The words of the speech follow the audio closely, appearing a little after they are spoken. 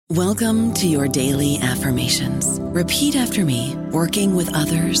Welcome to your daily affirmations. Repeat after me. Working with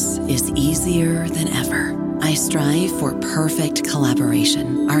others is easier than ever. I strive for perfect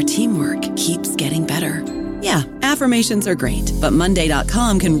collaboration. Our teamwork keeps getting better. Yeah, affirmations are great, but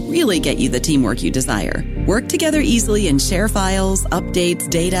Monday.com can really get you the teamwork you desire. Work together easily and share files, updates,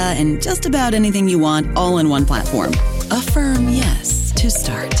 data, and just about anything you want all in one platform. Affirm yes to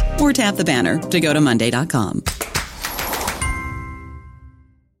start, or tap the banner to go to Monday.com.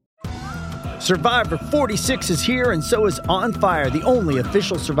 Survivor 46 is here, and so is On Fire, the only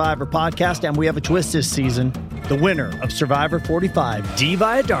official Survivor podcast, and we have a twist this season. The winner of Survivor 45, Dee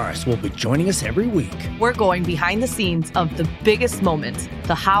Valladares, will be joining us every week. We're going behind the scenes of the biggest moments,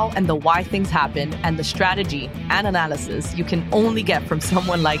 the how and the why things happen, and the strategy and analysis you can only get from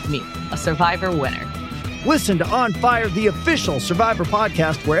someone like me, a Survivor winner. Listen to On Fire, the official Survivor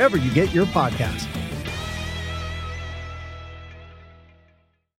podcast, wherever you get your podcasts.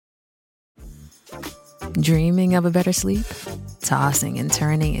 Dreaming of a better sleep? Tossing and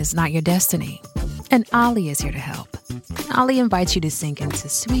turning is not your destiny. And Ollie is here to help. Ollie invites you to sink into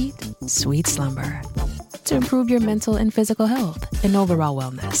sweet, sweet slumber to improve your mental and physical health and overall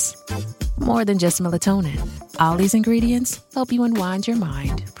wellness. More than just melatonin, Ollie's ingredients help you unwind your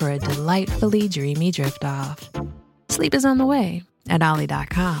mind for a delightfully dreamy drift off. Sleep is on the way at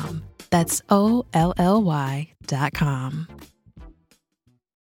Ollie.com. That's OLLY.com.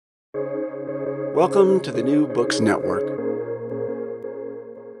 Welcome to the New Books Network.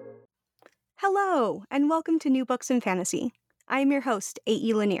 Hello, and welcome to New Books in Fantasy. I am your host,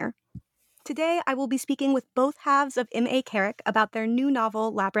 A.E. Lanier. Today, I will be speaking with both halves of M.A. Carrick about their new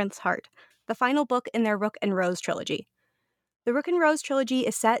novel, Labyrinth's Heart, the final book in their Rook and Rose trilogy. The Rook and Rose trilogy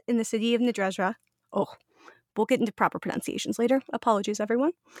is set in the city of Nedrezra. We'll get into proper pronunciations later. Apologies,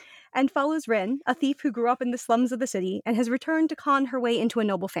 everyone. And follows Rin, a thief who grew up in the slums of the city and has returned to con her way into a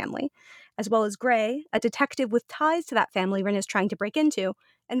noble family, as well as Gray, a detective with ties to that family Rin is trying to break into,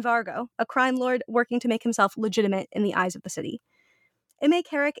 and Vargo, a crime lord working to make himself legitimate in the eyes of the city. M.A.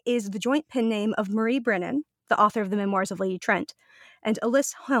 Carrick is the joint pen name of Marie Brennan, the author of the Memoirs of Lady Trent, and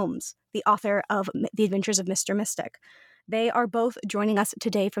Alysse Holmes, the author of The Adventures of Mr. Mystic. They are both joining us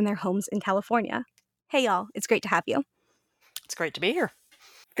today from their homes in California. Hey, y'all. It's great to have you. It's great to be here.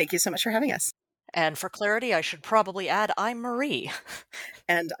 Thank you so much for having us. And for clarity, I should probably add I'm Marie.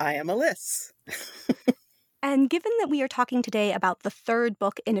 And I am Alysse. And given that we are talking today about the third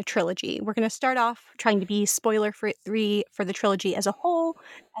book in a trilogy, we're going to start off trying to be spoiler-free for the trilogy as a whole,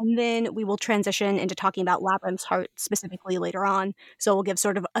 and then we will transition into talking about Labyrinth's Heart specifically later on. So we'll give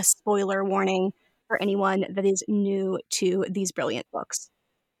sort of a spoiler warning for anyone that is new to these brilliant books.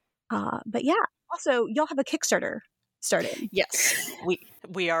 But yeah, also, y'all have a Kickstarter started. Yes,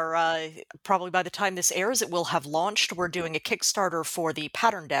 we are probably by the time this airs, it will have launched. We're doing a Kickstarter for the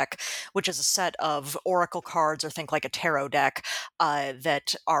pattern deck, which is a set of oracle cards, or think like a tarot deck,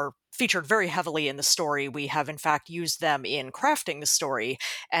 that are featured very heavily in the story. We have in fact used them in crafting the story,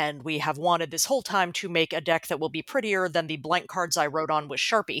 and we have wanted this whole time to make a deck that will be prettier than the blank cards I wrote on with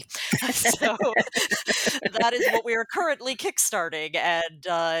Sharpie. So that is what we are currently kickstarting,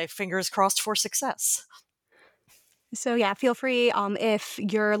 and fingers crossed for success. So yeah, feel free, if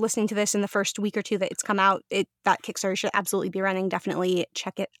you're listening to this in the first week or two that it's come out, that Kickstarter should absolutely be running. Definitely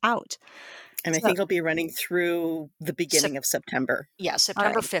check it out. And I think it'll be running through the beginning of September. Yeah,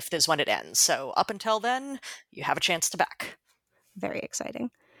 September 5th is when it ends. So up until then, you have a chance to back. Very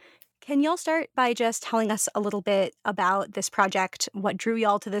exciting. Can y'all start by just telling us a little bit about this project, what drew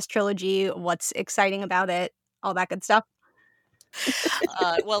y'all to this trilogy, what's exciting about it, all that good stuff?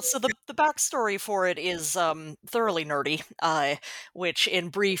 Well, so the backstory for it is thoroughly nerdy, which in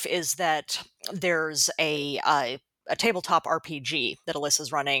brief is that there's a tabletop RPG that Alyssa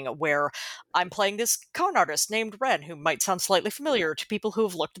is running where I'm playing this con artist named Ren, who might sound slightly familiar to people who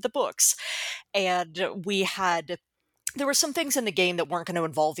have looked at the books. And there were some things in the game that weren't going to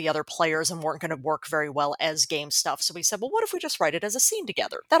involve the other players and weren't going to work very well as game stuff. So we said, well, what if we just write it as a scene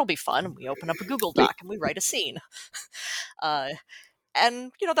together? That'll be fun. And we open up a Google Doc and we write a scene.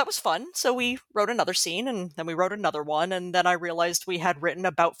 And, that was fun. So we wrote another scene, and then we wrote another one. And then I realized we had written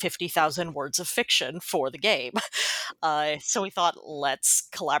about 50,000 words of fiction for the game. So we thought, let's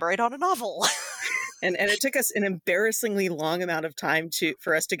collaborate on a novel. And it took us an embarrassingly long amount of time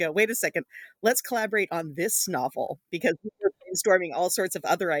for us to go, wait a second, let's collaborate on this novel, because we were brainstorming all sorts of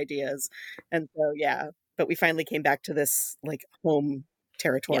other ideas. And so, yeah, but we finally came back to this like home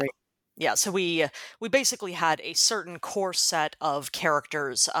territory. Yeah, so we basically had a certain core set of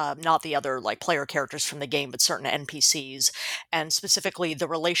characters, not the other like player characters from the game, but certain NPCs, and specifically the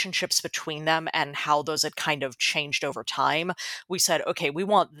relationships between them and how those had kind of changed over time. We said, okay, we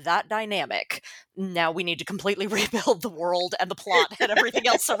want that dynamic. Now we need to completely rebuild the world and the plot and everything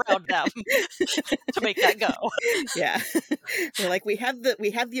else around them to make that go. Yeah. We're like, we have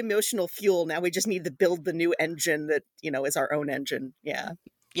the emotional fuel. Now we just need to build the new engine that, is our own engine. Yeah.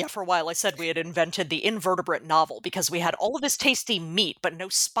 Yeah, for a while I said we had invented the invertebrate novel because we had all of this tasty meat, but no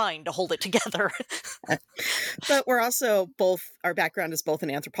spine to hold it together. But we're also our background is both in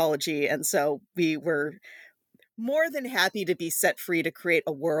anthropology. And so we were more than happy to be set free to create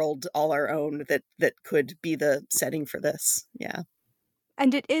a world all our own that could be the setting for this. Yeah.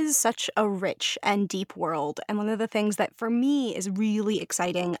 And it is such a rich and deep world. And one of the things that for me is really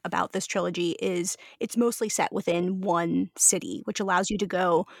exciting about this trilogy is it's mostly set within one city, which allows you to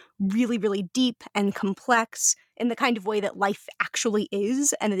go really, really deep and complex in the kind of way that life actually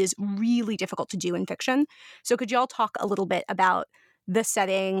is. And it is really difficult to do in fiction. So could you all talk a little bit about the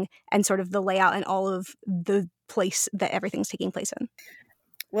setting and sort of the layout and all of the place that everything's taking place in?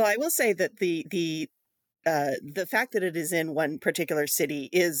 Well, I will say that the fact that it is in one particular city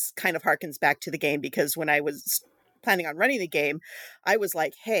is kind of harkens back to the game, because when I was planning on running the game, I was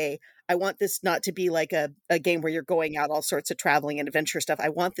like, hey, I want this not to be like a game where you're going out all sorts of traveling and adventure stuff. I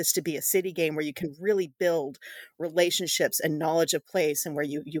want this to be a city game where you can really build relationships and knowledge of place, and where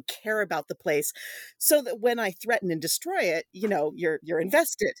you care about the place, so that when I threaten and destroy it, you're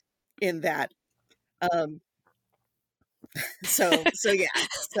invested in that. So yeah.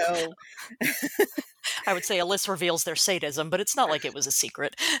 So I would say Alyssa reveals their sadism, but it's not like it was a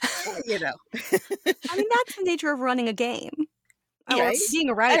secret. I mean, that's the nature of running a game. Right? Being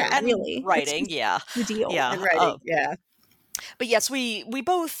a writer, and really. writing, yeah. The deal. Yeah. And writing, yeah. But yes, we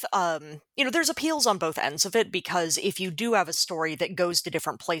both, there's appeals on both ends of it, because if you do have a story that goes to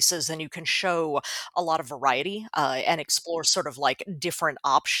different places, then you can show a lot of variety and explore sort of like different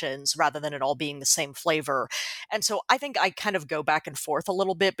options rather than it all being the same flavor. And so I think I kind of go back and forth a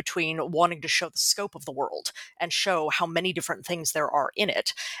little bit between wanting to show the scope of the world and show how many different things there are in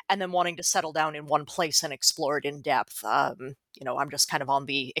it, and then wanting to settle down in one place and explore it in depth. I'm just kind of on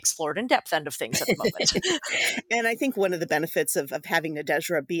the explored in depth end of things at the moment. And I think one of the benefits of having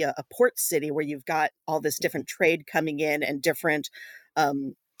Nadezhra be a port city where you've got all this different trade coming in and different,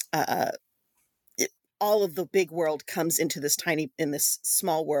 all of the big world comes into this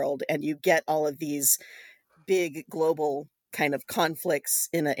small world, and you get all of these big global kind of conflicts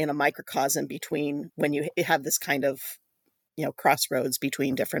in a microcosm between, when you have this kind of, crossroads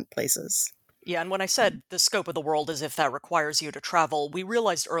between different places. Yeah, and when I said the scope of the world as if that requires you to travel, we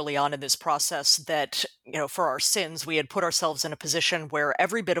realized early on in this process that, for our sins, we had put ourselves in a position where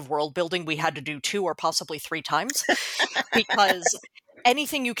every bit of world building we had to do 2 or possibly 3 times, because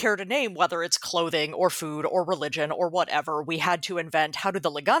anything you care to name, whether it's clothing or food or religion or whatever, we had to invent, how do the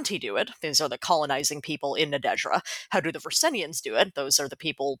Leganti do it? These are the colonizing people in Nadezhra. How do the Versenians do it? Those are the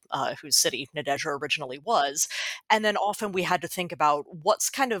people whose city Nadezhra originally was. And then often we had to think about what's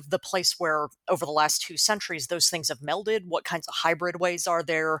kind of the place where over the last 2 centuries those things have melded, what kinds of hybrid ways are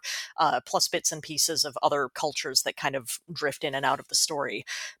there, plus bits and pieces of other cultures that kind of drift in and out of the story.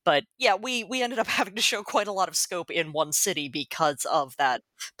 But yeah, we ended up having to show quite a lot of scope in one city because of that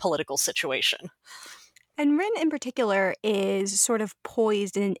political situation. And Rin in particular is sort of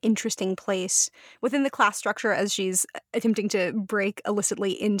poised in an interesting place within the class structure as she's attempting to break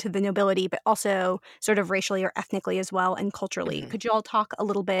illicitly into the nobility, but also sort of racially or ethnically as well, and culturally. Mm-hmm. Could you all talk a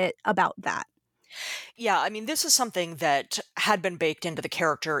little bit about that? Yeah, I mean, this is something that had been baked into the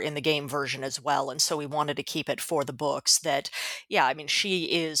character in the game version as well, and so we wanted to keep it for the books. That, yeah, I mean, she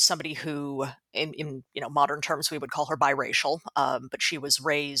is somebody who, in modern terms, we would call her biracial, but she was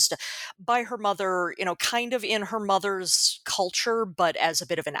raised by her mother, kind of in her mother's culture, but as a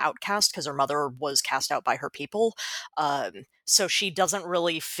bit of an outcast because her mother was cast out by her people. So she doesn't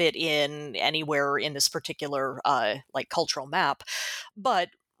really fit in anywhere in this particular cultural map, but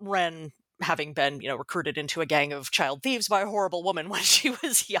Ren, having been, recruited into a gang of child thieves by a horrible woman when she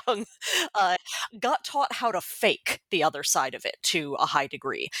was young, got taught how to fake the other side of it to a high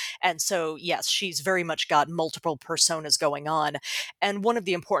degree. And so, yes, she's very much got multiple personas going on. And one of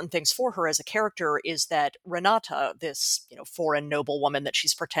the important things for her as a character is that Renata, this, foreign noble woman that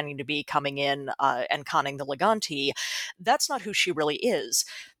she's pretending to be coming in and conning the Leganti, that's not who she really is.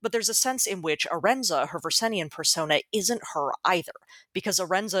 But there's a sense in which Arenza, her Versenian persona, isn't her either, because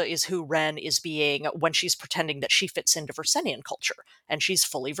Arenza is who Ren Ren is being when she's pretending that she fits into Versenian culture, and she's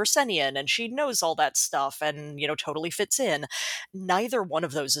fully Versenian, and she knows all that stuff, and, totally fits in. Neither one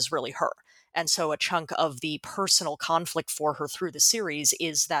of those is really her. And so a chunk of the personal conflict for her through the series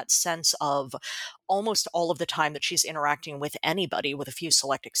is that sense of almost all of the time that she's interacting with anybody, with a few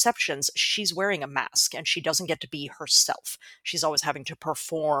select exceptions, she's wearing a mask and she doesn't get to be herself. She's always having to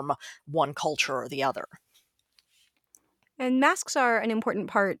perform one culture or the other. And masks are an important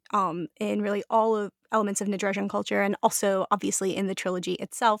part in really all of elements of Nadresian culture, and also obviously in the trilogy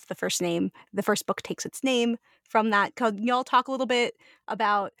itself. The first book takes its name from that. Can y'all talk a little bit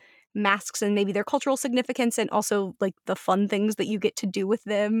about masks and maybe their cultural significance, and also like the fun things that you get to do with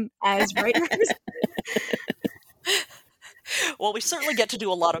them as writers? Well, we certainly get to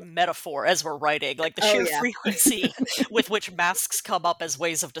do a lot of metaphor as we're writing, like the sheer frequency with which masks come up as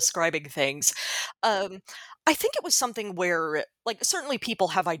ways of describing things. I think it was something where, certainly people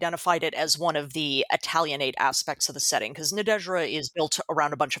have identified it as one of the Italianate aspects of the setting, because Nadezhra is built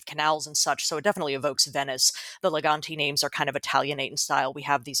around a bunch of canals and such, so it definitely evokes Venice. The Leganti names are kind of Italianate in style. We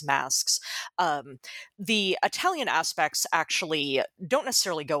have these masks. The Italian aspects actually don't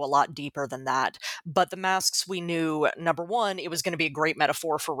necessarily go a lot deeper than that, but the masks, we knew, number one, it was going to be a great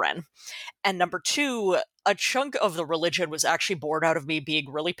metaphor for Ren. And number two, a chunk of the religion was actually born out of me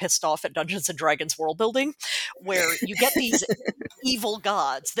being really pissed off at Dungeons and Dragons world building, where you get these evil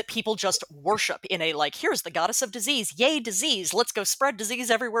gods that people just worship in a, here's the goddess of disease, yay disease, let's go spread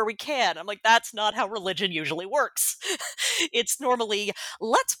disease everywhere we can. I'm like, that's not how religion usually works. It's normally,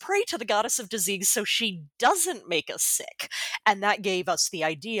 let's pray to the goddess of disease so she doesn't make us sick. And that gave us the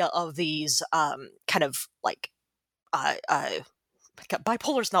idea of these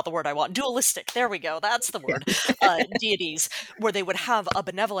bipolar's not the word I want. Dualistic. There we go. That's the word. Deities, where they would have a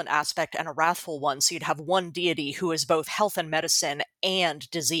benevolent aspect and a wrathful one. So you'd have one deity who is both health and medicine and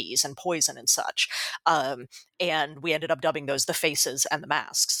disease and poison and such. And we ended up dubbing those the faces and the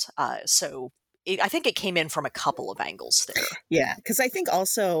masks. I think it came in from a couple of angles there. Yeah, because I think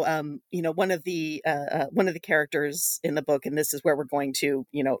also, one of the characters in the book, and this is where we're going to,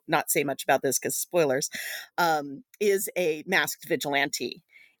 not say much about this because spoilers, is a masked vigilante.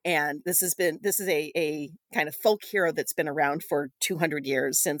 And this is a kind of folk hero that's been around for 200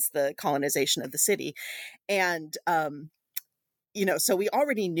 years since the colonization of the city. And, so we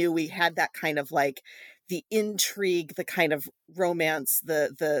already knew we had that kind of the intrigue, the kind of romance,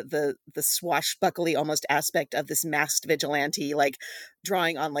 the swashbuckly almost aspect of this masked vigilante,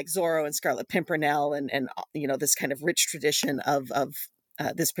 drawing on Zorro and Scarlet Pimpernel and this kind of rich tradition of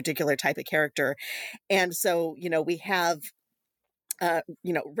this particular type of character. And so, we have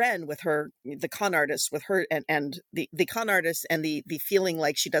Ren with her, the con artist with her, and the con artist and the feeling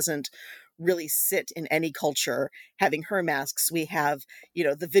like she doesn't really sit in any culture, having her masks. We have,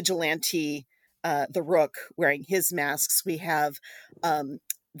 the vigilante, the Rook wearing his masks. We have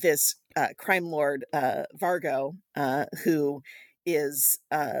this crime lord, Vargo, who is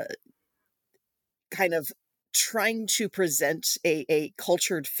kind of trying to present a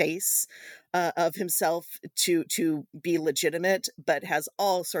cultured face of himself to be legitimate, but has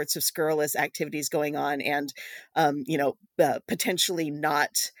all sorts of scurrilous activities going on, and potentially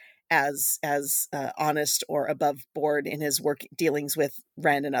not as honest or above board in his work dealings with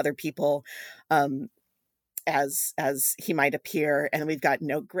Ren and other people as he might appear. And we've got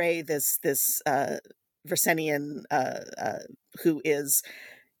Gray, this Versenian who is,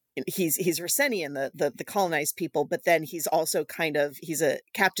 he's Versenian, the colonized people, but then he's also he's a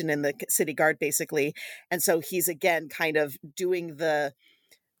captain in the city guard basically, and so he's again kind of doing the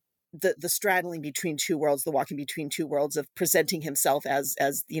straddling between two worlds, the walking between two worlds of presenting himself as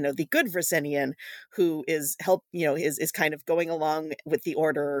the good Versenian who is is kind of going along with the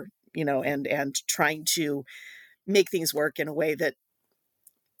order, and trying to make things work in a way that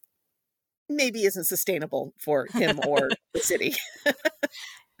maybe isn't sustainable for him or the city.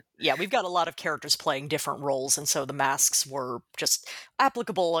 Yeah, we've got a lot of characters playing different roles, and so the masks were just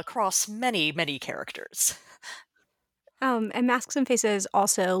applicable across many, many characters. And masks and faces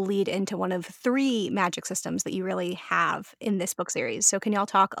also lead into one of 3 magic systems that you really have in this book series. So can y'all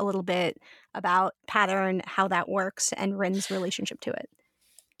talk a little bit about Pattern, how that works, and Ren's relationship to it?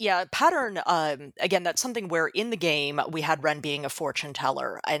 Yeah, Pattern, again, that's something where in the game we had Ren being a fortune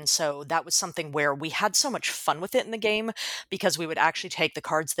teller. And so that was something where we had so much fun with it in the game, because we would actually take the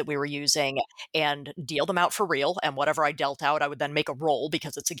cards that we were using and deal them out for real. And whatever I dealt out, I would then make a roll,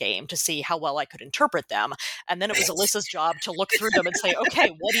 because it's a game, to see how well I could interpret them. And then it was Alyssa's job to look through them and say, okay,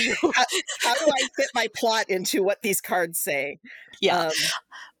 what do you... how do I fit my plot into what these cards say? Yeah.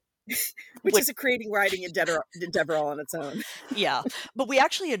 which is a creating writing endeavor all on its own. Yeah, but we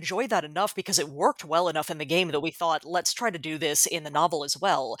actually enjoyed that enough because it worked well enough in the game that we thought, let's try to do this in the novel as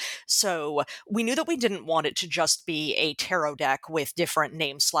well. So we knew that we didn't want it to just be a tarot deck with different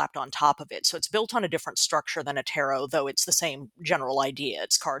names slapped on top of it. So it's built on a different structure than a tarot, though it's the same general idea.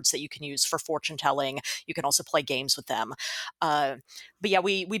 It's cards that you can use for fortune telling. You can also play games with them. But yeah,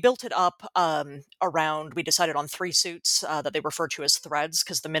 we built it up around, we decided on 3 suits that they refer to as threads,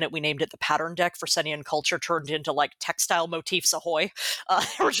 because the minute we named it the pattern deck, Fresenian culture turned into like textile motifs ahoy.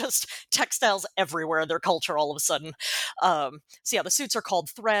 There were just textiles everywhere in their culture all of a sudden. So yeah, the suits are called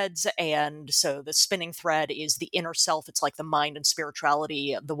threads, and so the spinning thread is the inner self. It's like the mind and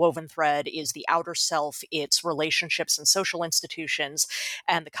spirituality. The woven thread is the outer self. It's relationships and social institutions.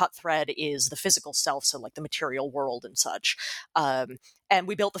 And the cut thread is the physical self, so like the material world and such. And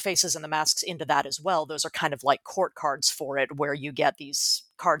we built the faces and the masks into that as well. Those are kind of like court cards for it, where you get these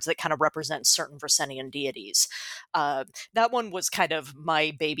cards that kind of represent certain Fresenian deities. That one was kind of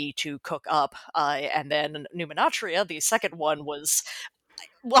my baby to cook up. And then Numenatria, the second one, was...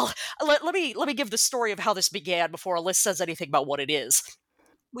 Well, let me give the story of how this began before Alyssa says anything about what it is.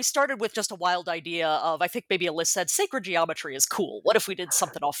 We started with just a wild idea of, I think maybe Alyssa said, sacred geometry is cool. What if we did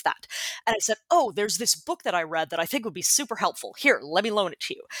something off that? And I said, oh, there's this book that I read that I think would be super helpful. Here, let me loan it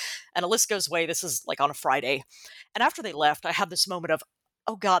to you. And Alyssa goes away. This is like on a Friday. And after they left, I had this moment of,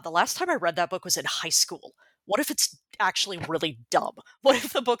 oh God, the last time I read that book was in high school. What if it's actually really dumb? What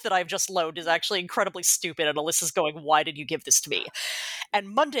if the book that I've just loaned is actually incredibly stupid and Alyssa's going, why did you give this to me? And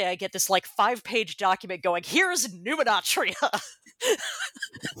Monday I get this like 5-page document going, here's Numenatria.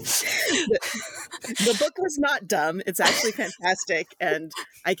 The book was not dumb. It's actually fantastic, and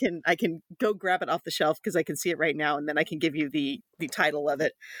I can go grab it off the shelf because I can see it right now, and then I can give you the title of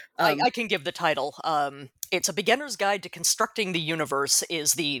it. I can give the title. It's A Beginner's Guide to Constructing the Universe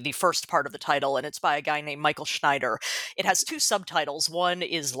is the first part of the title, and it's by a guy named Michael Schneider. It has 2 subtitles. One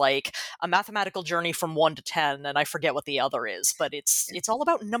is like a mathematical journey from 1 to 10, and I forget what the other is, but it's all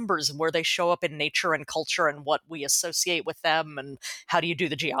about numbers and where they show up in nature and culture and what we associate with them and how do you do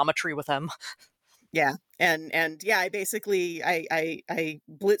the geometry with them. Yeah. And yeah, I basically, I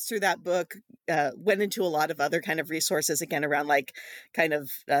blitzed through that book, went into a lot of other kind of resources again around like kind of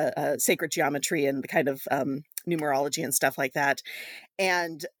sacred geometry and kind of numerology and stuff like that.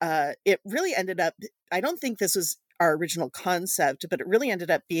 And it really ended up, I don't think this was our original concept, but it really ended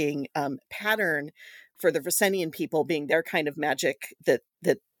up being pattern for the Fresenian people, being their kind of magic that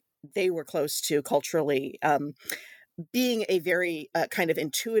they were close to culturally. Being a very kind of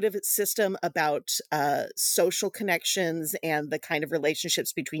intuitive system about social connections and the kind of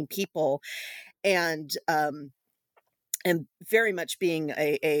relationships between people, and very much being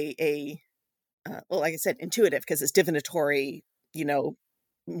a well, like I said, intuitive because it's divinatory,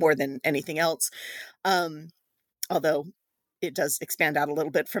 more than anything else. Although it does expand out a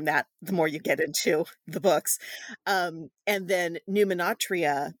little bit from that the more you get into the books. And then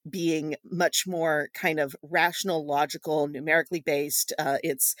Numenatria being much more kind of rational, logical, numerically based.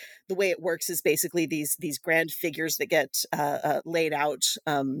 It's the way it works is basically these grand figures that get laid out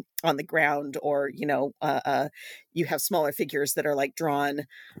on the ground, or, you have smaller figures that are like drawn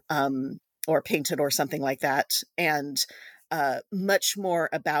or painted or something like that. And much more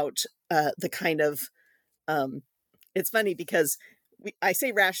about the kind of, it's funny because I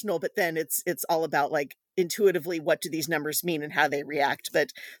say rational, but then it's all about like intuitively, what do these numbers mean and how they react? But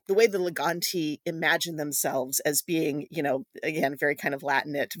the way the Leganti imagine themselves as being, again, very kind of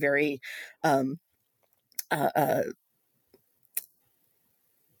Latinate, very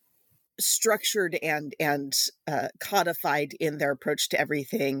structured and codified in their approach to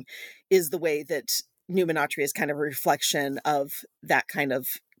everything, is the way that Numenatria is kind of a reflection of that kind of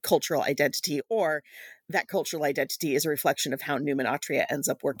cultural identity, or that cultural identity is a reflection of how Numenatria ends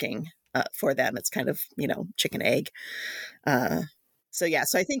up working for them. It's kind of, chicken egg. So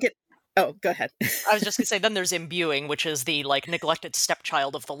I think it, oh, go ahead. I was just going to say, then there's imbuing, which is the like neglected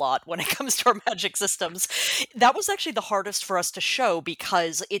stepchild of the lot when it comes to our magic systems. That was actually the hardest for us to show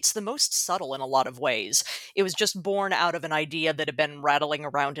because it's the most subtle in a lot of ways. It was just born out of an idea that had been rattling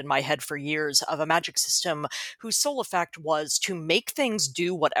around in my head for years of a magic system whose sole effect was to make things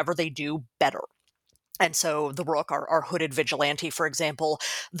do whatever they do better. And so the Rook, our hooded vigilante, for example,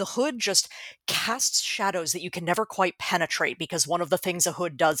 the hood just casts shadows that you can never quite penetrate because one of the things a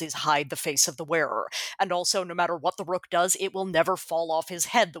hood does is hide the face of the wearer. And also, no matter what the Rook does, it will never fall off his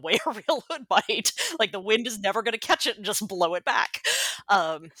head the way a real hood might. Like the wind is never going to catch it and just blow it back.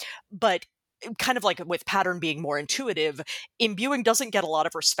 But kind of like with pattern being more intuitive, imbuing doesn't get a lot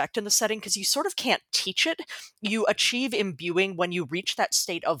of respect in the setting because you sort of can't teach it. You achieve imbuing when you reach that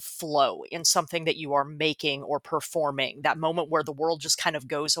state of flow in something that you are making or performing, that moment where the world just kind of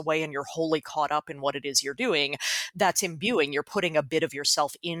goes away and you're wholly caught up in what it is you're doing. That's imbuing. You're putting a bit of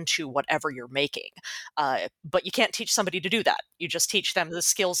yourself into whatever you're making. But you can't teach somebody to do that. You just teach them the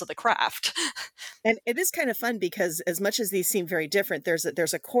skills of the craft. And it is kind of fun because as much as these seem very different,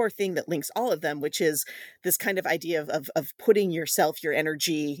 there's a core thing that links all of them, which is this kind of idea of putting yourself, your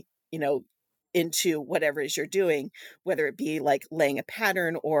energy, into whatever it is you're doing, whether it be like laying a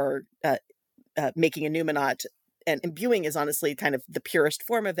pattern or making a numinat. And imbuing is honestly kind of the purest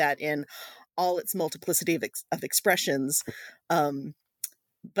form of that in all its multiplicity of expressions. So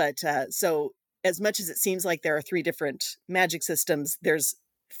as much as it seems like there are three different magic systems, there's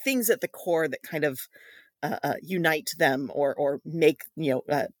things at the core that kind of unite them or make,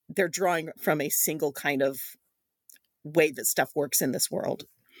 they're drawing from a single kind of way that stuff works in this world.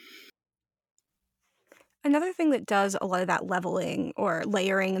 Another thing that does a lot of that leveling or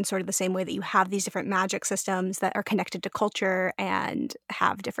layering in sort of the same way that you have these different magic systems that are connected to culture and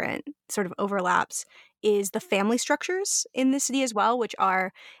have different sort of overlaps is the family structures in the city as well, which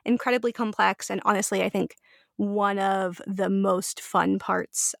are incredibly complex. And honestly, I think one of the most fun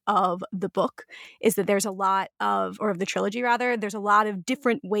parts of the book is that there's a lot of, or of the trilogy rather, there's a lot of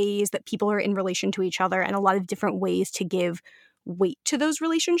different ways that people are in relation to each other and a lot of different ways to give weight to those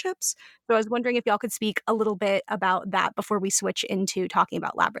relationships. So I was wondering if y'all could speak a little bit about that before we switch into talking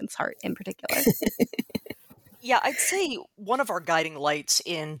about Labyrinth's Heart in particular. Yeah, I'd say one of our guiding lights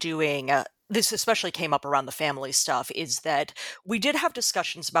in doing this, especially came up around the family stuff, is that we did have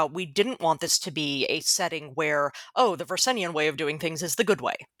discussions about we didn't want this to be a setting where, oh, the Versenian way of doing things is the good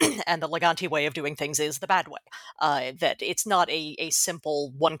way, and the Leganti way of doing things is the bad way. That it's not a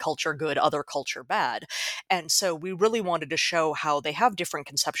simple one culture good, other culture bad. And so we really wanted to show how they have different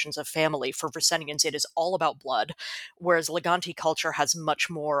conceptions of family. For Versenians, it is all about blood, whereas Leganti culture has much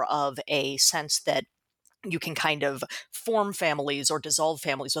more of a sense that you can kind of form families or dissolve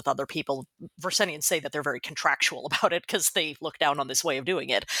families with other people. Versenians say that they're very contractual about it because they look down on this way of doing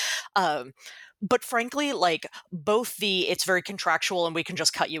it. But frankly, like both it's very contractual and we can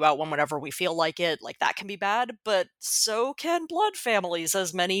just cut you out whenever we feel like it, like that can be bad, but so can blood families,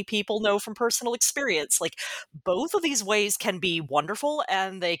 as many people know from personal experience. Like both of these ways can be wonderful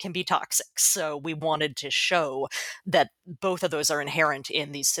and they can be toxic. So we wanted to show that both of those are inherent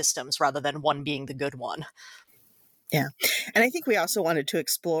in these systems rather than one being the good one. Yeah. And I think we also wanted to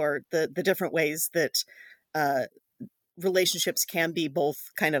explore the different ways that relationships can be both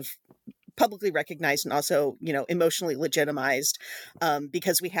kind of publicly recognized and also, emotionally legitimized,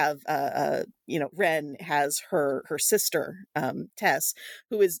 because we have, Ren has her sister, Tess,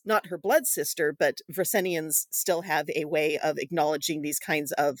 who is not her blood sister, but Versenians still have a way of acknowledging these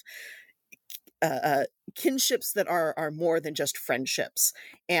kinds of kinships that are more than just friendships.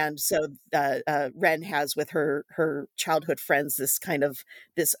 And so Ren has with her childhood friends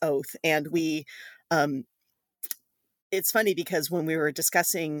this oath. And we, it's funny because when we were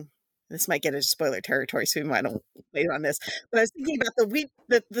discussing, this might get into spoiler territory, so we might not wait on this. But I was thinking about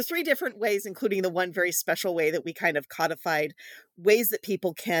the three different ways, including the one very special way that we kind of codified, ways that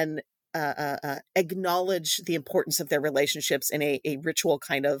people can acknowledge the importance of their relationships in a ritual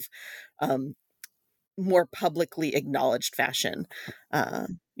kind of more publicly acknowledged fashion.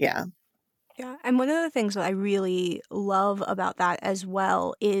 Yeah. Yeah. And one of the things that I really love about that as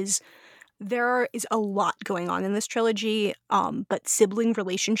well is there is a lot going on in this trilogy, but sibling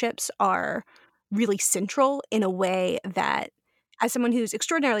relationships are really central in a way that, as someone who's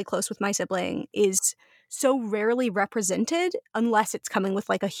extraordinarily close with my sibling, is so rarely represented unless it's coming with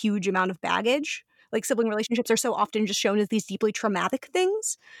like a huge amount of baggage. Like sibling relationships are so often just shown as these deeply traumatic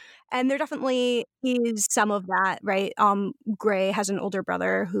things. And there definitely is some of that, right? Gray has an older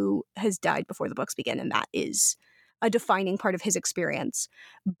brother who has died before the books begin, and that is a defining part of his experience.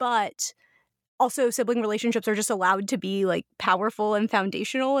 But also, sibling relationships are just allowed to be like powerful and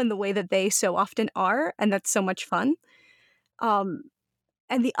foundational in the way that they so often are, and that's so much fun. And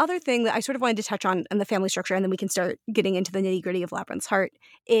the other thing that I sort of wanted to touch on in the family structure, and then we can start getting into the nitty gritty of Labyrinth's Heart,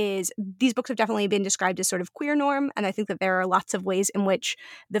 is these books have definitely been described as sort of queer norm, and I think that there are lots of ways in which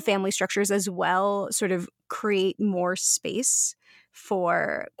the family structures as well sort of create more space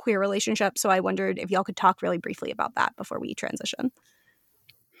for queer relationships. So I wondered if y'all could talk really briefly about that before we transition.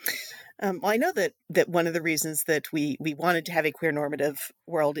 Well, I know that one of the reasons that we wanted to have a queer normative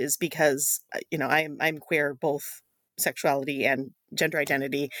world is because, I'm queer, both sexuality and gender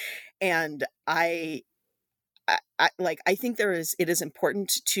identity. And I think it is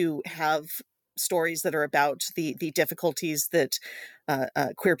important to have stories that are about the difficulties that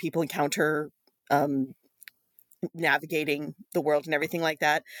queer people encounter navigating the world and everything like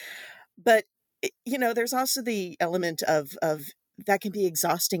that. But, there's also the element of that can be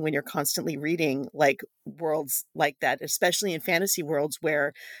exhausting when you're constantly reading like worlds like that, especially in fantasy worlds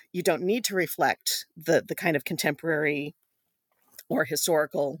where you don't need to reflect the kind of contemporary or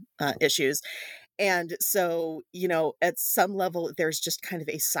historical issues. And so, at some level, there's just kind of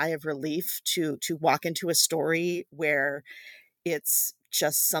a sigh of relief to walk into a story where it's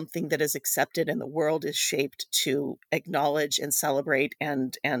just something that is accepted and the world is shaped to acknowledge and celebrate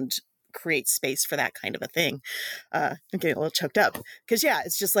and create space for that kind of a thing. I'm getting a little choked up because,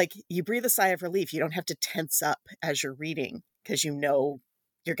 it's just like you breathe a sigh of relief. You don't have to tense up as you're reading because you're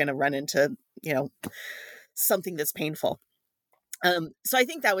going to run into, something that's painful. So I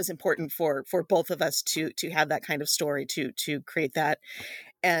think that was important for both of us to have that kind of story, to create that.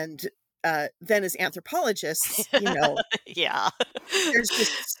 And then as anthropologists, yeah, there's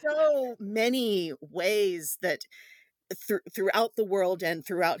just so many ways that throughout the world and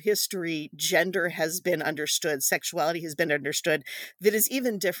throughout history, gender has been understood, sexuality has been understood, that is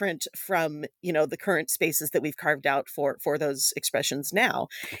even different from, the current spaces that we've carved out for those expressions now.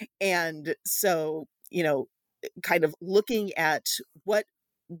 And so, kind of looking at what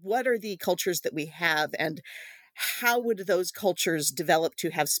are the cultures that we have and how would those cultures develop to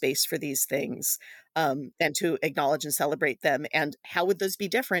have space for these things and to acknowledge and celebrate them? And how would those be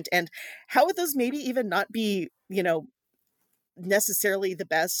different? And how would those maybe even not be, necessarily the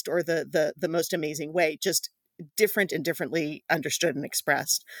best or the most amazing way, just different and differently understood and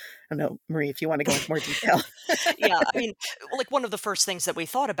expressed? I don't know, Marie, if you want to go into more detail. Yeah, I mean, like one of the first things that we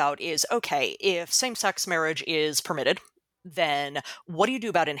thought about is, okay, if same-sex marriage is permitted, then what do you do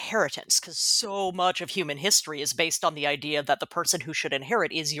about inheritance? Because so much of human history is based on the idea that the person who should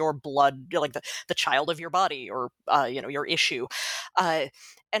inherit is your blood, like the child of your body or, your issue. And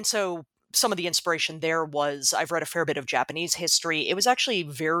so some of the inspiration there was, I've read a fair bit of Japanese history. It was actually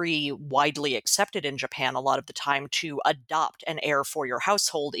very widely accepted in Japan a lot of the time to adopt an heir for your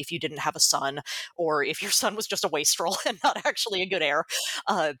household if you didn't have a son, or if your son was just a wastrel and not actually a good heir.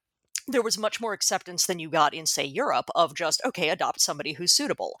 There was much more acceptance than you got in, say, Europe of just, okay, adopt somebody who's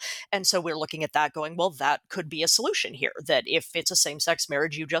suitable. And so we're looking at that going, well, that could be a solution here, that if it's a same-sex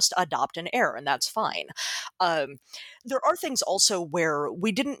marriage, you just adopt an heir, and that's fine. There are things also where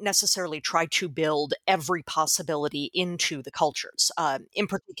we didn't necessarily try to build every possibility into the cultures. In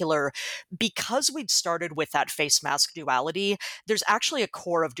particular, because we'd started with that face-mask duality, there's actually a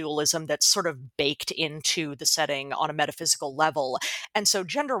core of dualism that's sort of baked into the setting on a metaphysical level. And so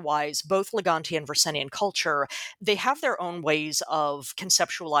gender-wise, both Leganti and Versenian culture, they have their own ways of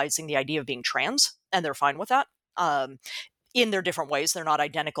conceptualizing the idea of being trans, and they're fine with that. In their different ways, they're not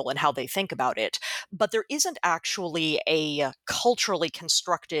identical in how they think about it. But there isn't actually a culturally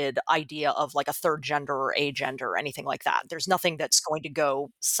constructed idea of like a third gender or agender or anything like that. There's nothing that's going to go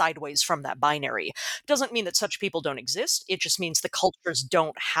sideways from that binary. Doesn't mean that such people don't exist. It just means the cultures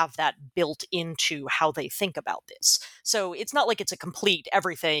don't have that built into how they think about this. So it's not like it's a complete,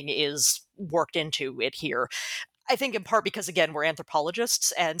 everything is worked into it here. I think in part because, again, we're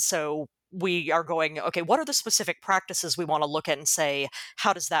anthropologists, and so we are going, okay, what are the specific practices we want to look at and say,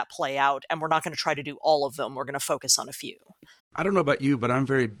 how does that play out? And we're not going to try to do all of them. We're going to focus on a few. I don't know about you, but I'm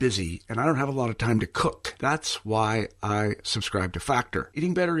very busy and I don't have a lot of time to cook. That's why I subscribe to Factor.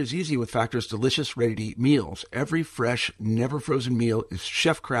 Eating better is easy with Factor's delicious, ready-to-eat meals. Every fresh, never frozen meal is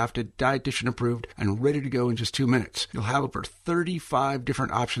chef-crafted, dietitian approved, and ready to go in just 2 minutes. You'll have over 35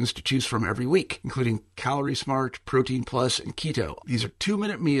 different options to choose from every week, including Calorie Smart, Protein Plus, and Keto. These are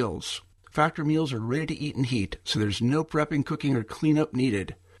 2-minute meals. Factor meals are ready to eat and heat, so there's no prepping, cooking, or cleanup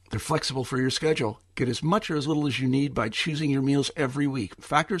needed. They're flexible for your schedule. Get as much or as little as you need by choosing your meals every week.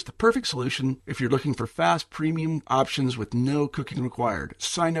 Factor is the perfect solution if you're looking for fast, premium options with no cooking required.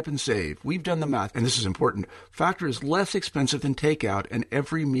 Sign up and save. We've done the math, and this is important. Factor is less expensive than takeout, and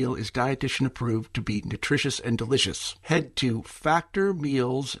every meal is dietitian approved to be nutritious and delicious. Head to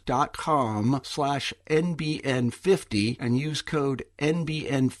factormeals.com/NBN50 and use code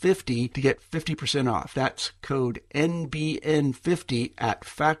NBN50 to get 50% off. That's code NBN50 at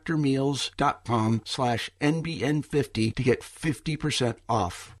factormeals.com/NBN50 to get 50%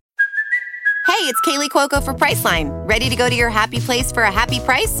 off. Hey, it's Kaylee Cuoco for Priceline. Ready to go to your happy place for a happy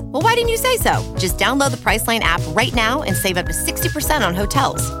price? Well, why didn't you say so? Just download the Priceline app right now and save up to 60% on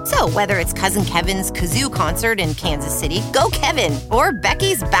hotels. So whether it's Cousin Kevin's Kazoo Concert in Kansas City, go Kevin, or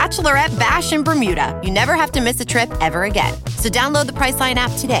Becky's Bachelorette Bash in Bermuda, you never have to miss a trip ever again. So download the Priceline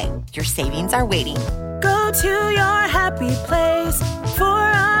app today. Your savings are waiting. Go Go to your happy place for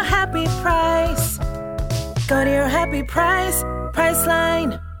a happy price. Go to your happy price,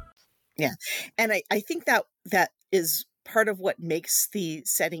 Priceline. Yeah. And I think that is part of what makes the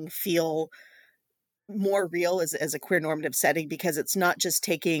setting feel more real as a queer normative setting, because it's not just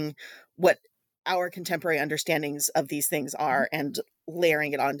taking what our contemporary understandings of these things are and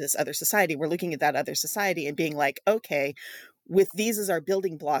layering it on this other society. We're looking at that other society and being like, okay, with these as our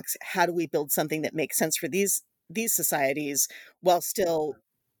building blocks, how do we build something that makes sense for these societies while still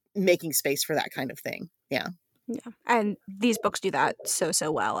making space for that kind of thing? Yeah. Yeah. And these books do that so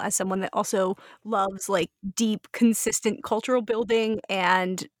well. As someone that also loves like deep, consistent cultural building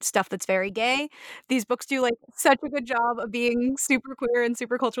and stuff that's very gay, these books do like such a good job of being super queer and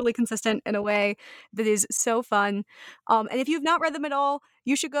super culturally consistent in a way that is so fun. And if you've not read them at all,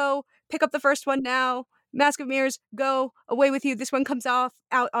 you should go pick up the first one now. Mask of Mirrors, go away with you. This one comes out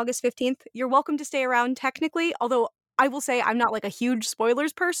August 15th. You're welcome to stay around technically, although I will say I'm not like a huge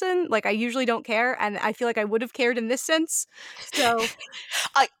spoilers person. Like I usually don't care, and I feel like I would have cared in this sense. So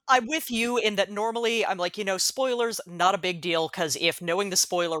I'm with you in that normally I'm like, spoilers, not a big deal, because if knowing the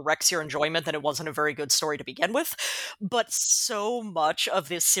spoiler wrecks your enjoyment, then it wasn't a very good story to begin with. But so much of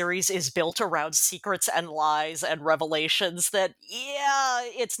this series is built around secrets and lies and revelations that, yeah,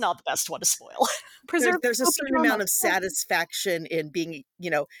 it's not the best one to spoil. There's a certain amount of satisfaction in being,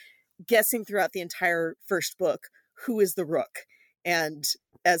 guessing throughout the entire first book, who is the Rook? And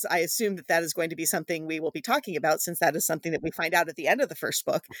as I assume that is going to be something we will be talking about, since that is something that we find out at the end of the first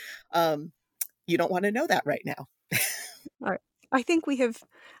book, you don't want to know that right now. All right. I think we have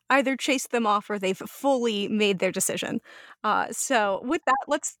either chased them off or they've fully made their decision. So with that,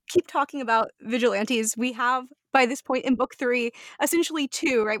 let's keep talking about vigilantes. We have, by this point in book 3, essentially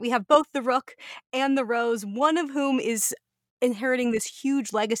 2, right? We have both the Rook and the Rose, one of whom is inheriting this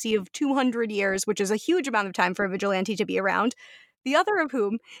huge legacy of 200 years, which is a huge amount of time for a vigilante to be around. The other of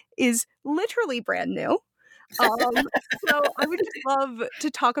whom is literally brand new. So I would just love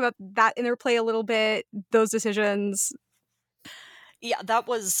to talk about that interplay a little bit, those decisions. Yeah, that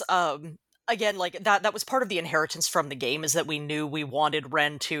was again, like that was part of the inheritance from the game, is that we knew we wanted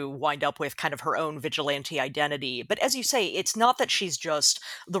Ren to wind up with kind of her own vigilante identity. But as you say, it's not that she's just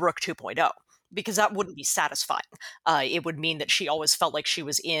the Rook 2.0. Because that wouldn't be satisfying. It would mean that she always felt like she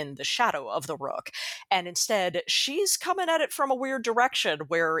was in the shadow of the Rook. And instead, she's coming at it from a weird direction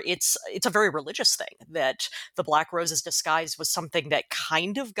where it's a very religious thing, that the Black Rose's disguise was something that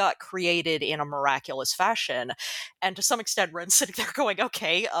kind of got created in a miraculous fashion. And to some extent, Ren's sitting there going,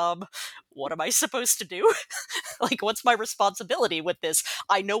 okay, what am I supposed to do? Like, what's my responsibility with this?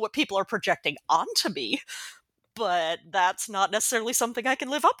 I know what people are projecting onto me, but that's not necessarily something I can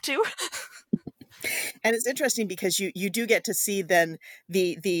live up to. And it's interesting because you do get to see then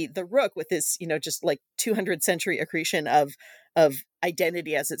the Rook with this, just like 200 century accretion of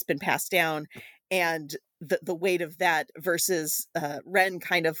identity as it's been passed down, and the weight of that versus Ren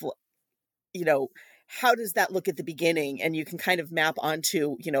kind of, how does that look at the beginning? And you can kind of map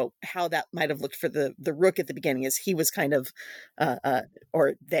onto, how that might have looked for the Rook at the beginning, as he was kind of,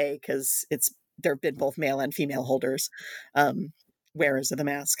 or they, because there have been both male and female holders, wearers of the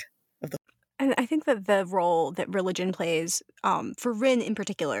mask. And I think that the role that religion plays, for Rin in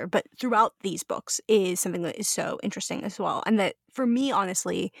particular, but throughout these books, is something that is so interesting as well. And that, for me,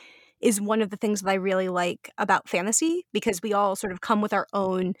 honestly, is one of the things that I really like about fantasy, because we all sort of come with our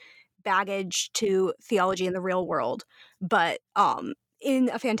own baggage to theology in the real world. But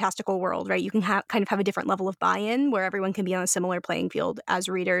in a fantastical world, right, you can kind of have a different level of buy-in where everyone can be on a similar playing field as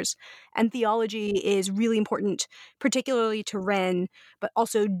readers. And theology is really important, particularly to Ren, but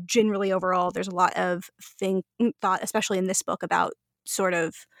also generally overall. There's a lot of thought, especially in this book, about sort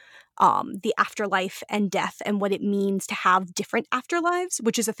of the afterlife and death and what it means to have different afterlives,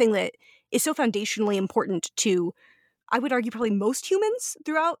 which is a thing that is so foundationally important to, I would argue, probably most humans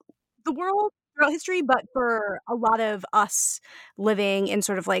throughout the world, throughout history, but for a lot of us living in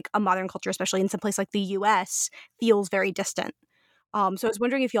sort of like a modern culture, especially in some place like the US, feels very distant. So I was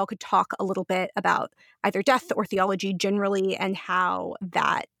wondering if y'all could talk a little bit about either death or theology generally and how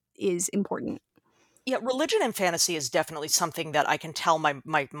that is important. Yeah, religion and fantasy is definitely something that I can tell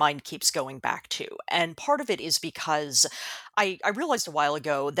my mind keeps going back to. And part of it is because I realized a while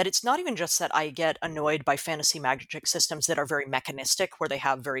ago that it's not even just that I get annoyed by fantasy magic systems that are very mechanistic, where they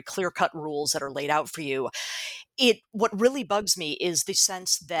have very clear-cut rules that are laid out for you. What really bugs me is the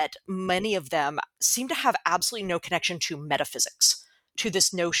sense that many of them seem to have absolutely no connection to metaphysics, to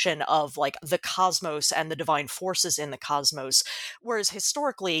this notion of like the cosmos and the divine forces in the cosmos. Whereas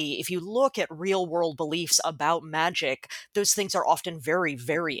historically, if you look at real world beliefs about magic, those things are often very,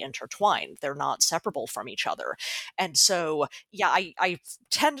 very intertwined. They're not separable from each other. And so, yeah, I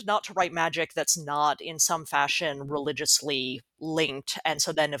tend not to write magic that's not in some fashion religiously linked. And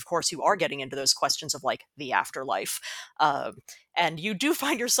so then, of course, you are getting into those questions of like the afterlife. And you do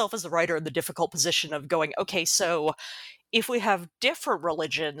find yourself as a writer in the difficult position of going, okay, so if we have different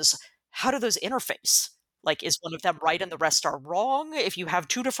religions, how do those interface? Like, is one of them right and the rest are wrong? If you have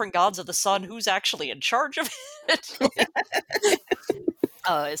two different gods of the sun, who's actually in charge of it?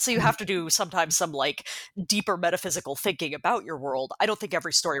 So you have to do sometimes some like deeper metaphysical thinking about your world. I don't think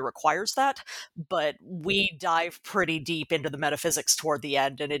every story requires that, but we dive pretty deep into the metaphysics toward the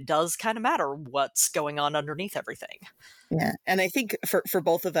end, and it does kind of matter what's going on underneath everything. Yeah, and I think for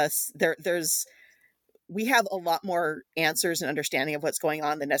both of us, we have a lot more answers and understanding of what's going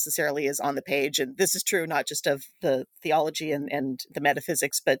on than necessarily is on the page. And this is true not just of the theology and the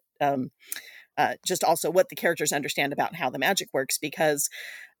metaphysics, but just also what the characters understand about how the magic works. Because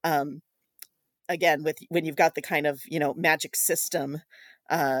again, when you've got the kind of, magic system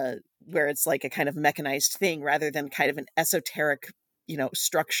where it's like a kind of mechanized thing rather than kind of an esoteric,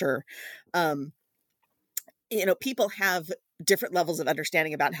 structure, people have different levels of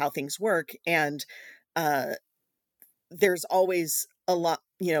understanding about how things work. And there's always a lot,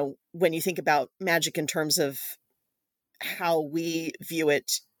 when you think about magic in terms of how we view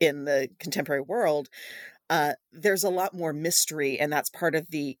it in the contemporary world, there's a lot more mystery, and that's part of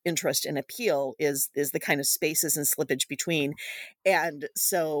the interest and appeal is the kind of spaces and slippage between. And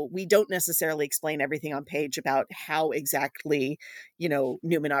so we don't necessarily explain everything on page about how exactly,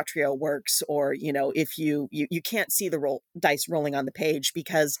 Numenatria works, or, if you can't see the dice rolling on the page,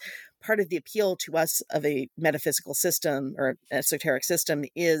 because part of the appeal to us of a metaphysical system or esoteric system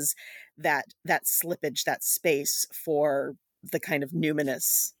is that slippage, that space for the kind of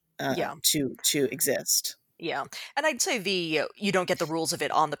numinous to exist. Yeah. And I'd say you don't get the rules of it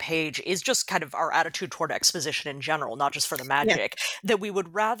on the page is just kind of our attitude toward exposition in general, not just for the magic, that we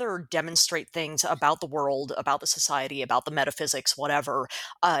would rather demonstrate things about the world, about the society, about the metaphysics, whatever,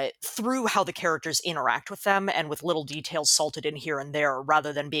 through how the characters interact with them and with little details salted in here and there,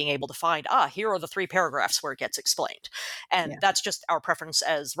 rather than being able to find, here are the 3 paragraphs where it gets explained. And that's just our preference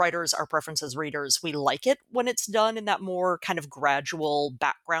as writers, our preference as readers. We like it when it's done in that more kind of gradual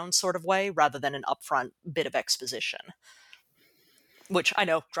background sort of way, rather than an upfront bit of exposition, which I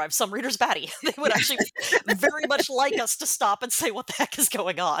know drives some readers batty. They would actually very much like us to stop and say, what the heck is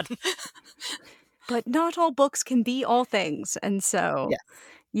going on? But not all books can be all things, and so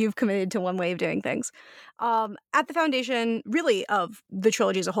you've committed to one way of doing things. At the foundation, really, of the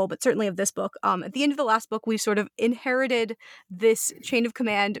trilogy as a whole, but certainly of this book, at the end of the last book, we sort of inherited this chain of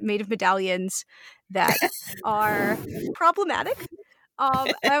command made of medallions that are problematic.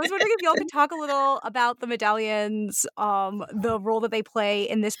 And I was wondering if y'all could talk a little about the medallions, the role that they play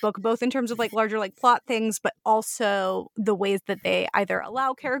in this book, both in terms of like larger like plot things, but also the ways that they either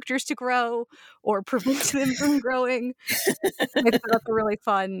allow characters to grow or prevent them from growing. I think that's a really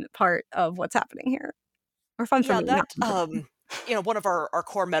fun part of what's happening here. Or fun for me. One of our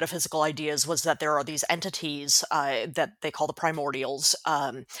core metaphysical ideas was that there are these entities that they call the primordials,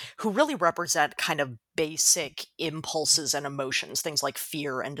 who really represent kind of basic impulses and emotions, things like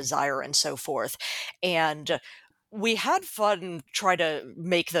fear and desire and so forth. And we had fun trying to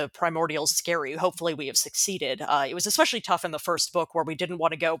make the primordials scary. Hopefully we have succeeded. It was especially tough in the first book where we didn't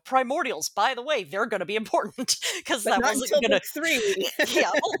want to go, primordials, by the way, they're going to be important. Because that wasn't going to... book 3.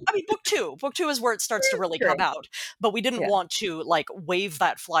 Book two is where it starts to really come out. But we didn't want to like wave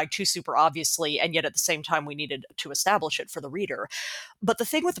that flag too super obviously, and yet at the same time we needed to establish it for the reader. But the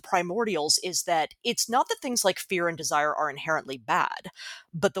thing with the primordials is that it's not that things like fear and desire are inherently bad,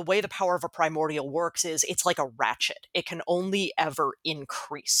 but the way the power of a primordial works is it's like a ratchet. It can only ever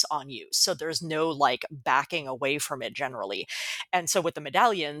increase on you. So there's no like backing away from it generally. And so with the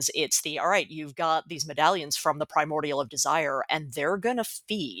medallions, it's all right, you've got these medallions from the primordial of desire, and they're going to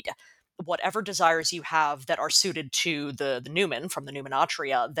feed whatever desires you have that are suited to the numen from the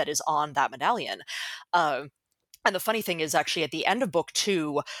Numenatria that is on that medallion. And the funny thing is actually at the end of book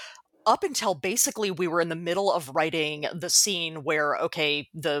 2, up until basically we were in the middle of writing the scene where, okay,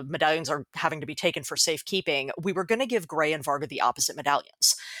 the medallions are having to be taken for safekeeping, we were going to give Gray and Varga the opposite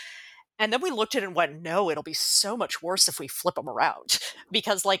medallions. And then we looked at it and went, no, it'll be so much worse if we flip them around.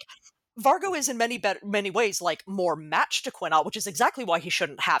 Because, like, Vargo is in many ways like more matched to Quinault, which is exactly why he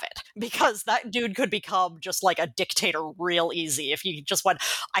shouldn't have it, because that dude could become just like a dictator real easy if he just went,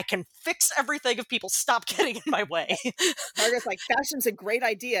 I can fix everything if people stop getting in my way. Vargo's like, fashion's a great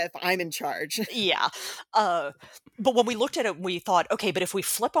idea if I'm in charge. Yeah. But when we looked at it, we thought, okay, but if we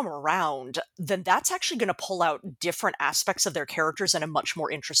flip them around, then that's actually going to pull out different aspects of their characters in a much more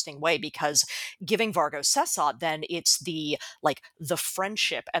interesting way, because giving Vargo Sessot, then it's the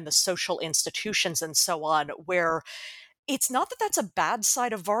friendship and the social institutions and so on, where it's not that that's a bad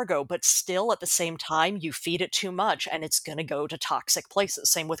side of Vargo, but still at the same time, you feed it too much and it's going to go to toxic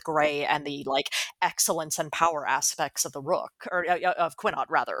places. Same with Gray and the excellence and power aspects of the Rook, or of Quinault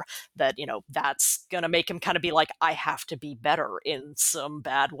rather, that, that's going to make him kind of be like, I have to be better in some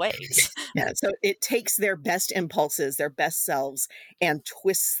bad ways. Yeah, so it takes their best impulses, their best selves, and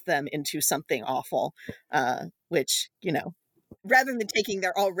twists them into something awful, which, rather than taking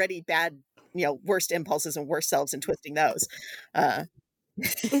their already bad, worst impulses and worst selves and twisting those.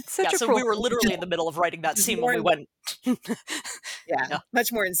 It's such a so cruel we were thing. literally in the middle of writing that scene when we went. Yeah,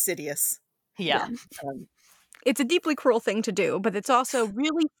 much more insidious. Yeah. It's a deeply cruel thing to do, but it's also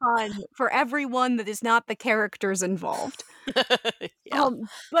really fun for everyone that is not the characters involved. Yeah.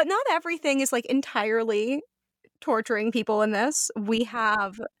 But not everything is entirely torturing people in this. We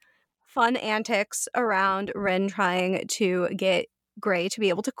have fun antics around Ren trying to get Gray to be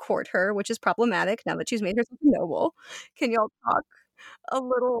able to court her, which is problematic now that she's made herself noble. Can y'all talk a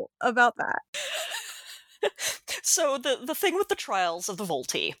little about that? So the thing with the trials of the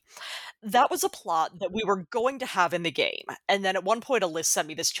Volti, that was a plot that we were going to have in the game. And then at one point, Alyssa sent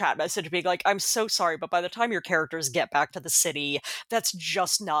me this chat message being like, I'm so sorry, but by the time your characters get back to the city, that's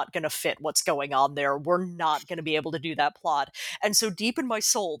just not going to fit what's going on there. We're not going to be able to do that plot. And so deep in my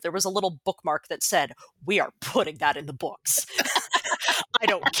soul, there was a little bookmark that said, we are putting that in the books. I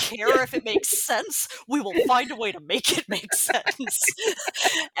don't care if it makes sense. We will find a way to make it make sense.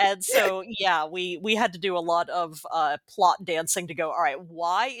 And so, yeah, we had to do a lot of plot dancing to go, all right,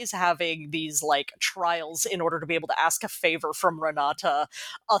 why is having these trials in order to be able to ask a favor from Renata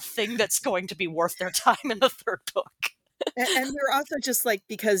a thing that's going to be worth their time in the third book? And we were also just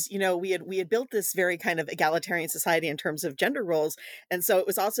because we had built this very kind of egalitarian society in terms of gender roles, and so it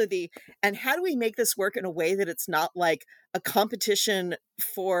was also and how do we make this work in a way that it's not like a competition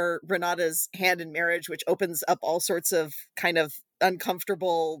for Renata's hand in marriage, which opens up all sorts of kind of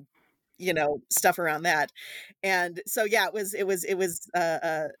uncomfortable stuff around that. And so yeah, it was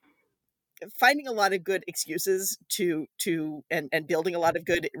finding a lot of good excuses and building a lot of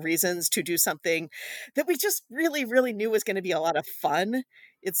good reasons to do something that we just really, really knew was going to be a lot of fun.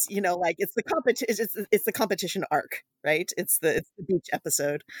 It's, it's the competition arc, right? It's the beach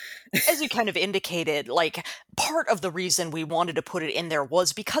episode. As you kind of indicated, part of the reason we wanted to put it in there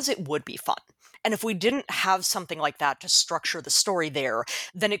was because it would be fun. And if we didn't have something like that to structure the story there,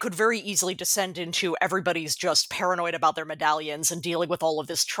 then it could very easily descend into everybody's just paranoid about their medallions and dealing with all of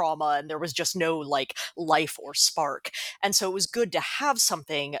this trauma, and there was just no life or spark. And so it was good to have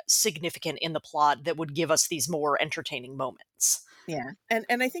something significant in the plot that would give us these more entertaining moments. Yeah. And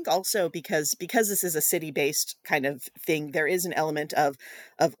I think also because this is a city-based kind of thing, there is an element of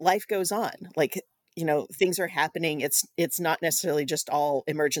life goes on. Things are happening. It's not necessarily just all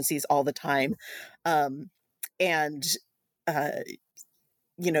emergencies all the time. You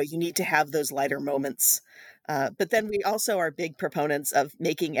need to have those lighter moments. But then we also are big proponents of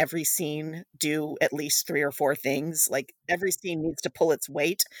making every scene do at least 3 or 4 things. Every scene needs to pull its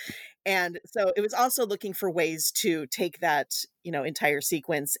weight. And so it was also looking for ways to take that, entire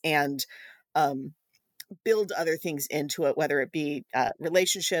sequence and build other things into it, whether it be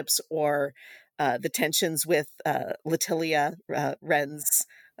relationships or the tensions with Latilia, Ren's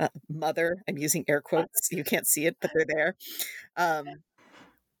mother. I'm using air quotes. You can't see it, but they're there.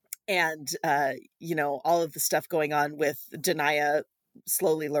 And all of the stuff going on with Denia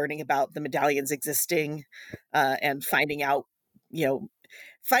slowly learning about the medallions existing and finding out the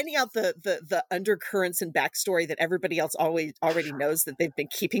undercurrents and backstory that everybody else already knows that they've been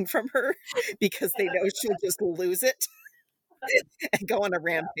keeping from her because they know she'll just lose it and go on a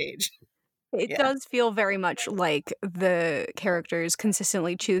rampage. It does feel very much like the characters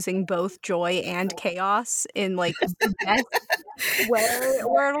consistently choosing both joy and chaos in the best way,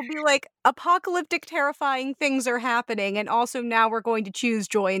 where it'll be apocalyptic, terrifying things are happening, and also now we're going to choose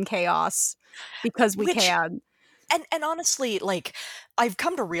joy and chaos because we can. And honestly, I've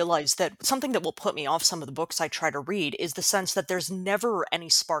come to realize that something that will put me off some of the books I try to read is the sense that there's never any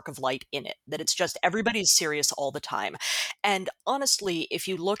spark of light in it, that it's just everybody's serious all the time. And honestly, if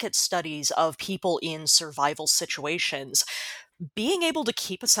you look at studies of people in survival situations, being able to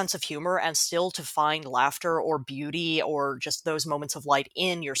keep a sense of humor and still to find laughter or beauty or just those moments of light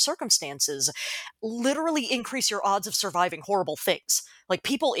in your circumstances literally increase your odds of surviving horrible things. Like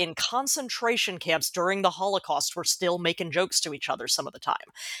people in concentration camps during the Holocaust were still making jokes to each other some of the time.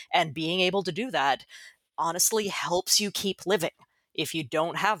 And being able to do that honestly helps you keep living. If you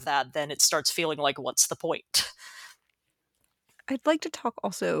don't have that, then it starts feeling like, what's the point? I'd like to talk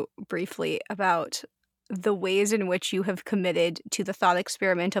also briefly about the ways in which you have committed to the thought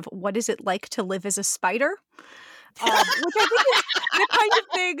experiment of what is it like to live as a spider? Which I think is the kind of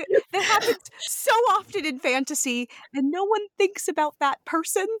thing that happens so often in fantasy, and no one thinks about that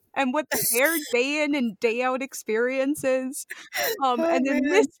person and what their day in and day out experience is. Oh, And in man.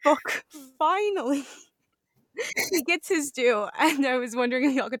 this book, finally, he gets his due. And I was wondering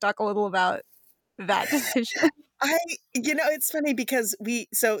if y'all could talk a little about that decision. It's funny because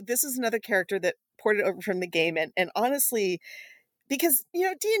this is another character that ported over from the game, and honestly, because,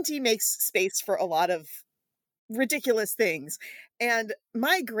 D&D makes space for a lot of ridiculous things. And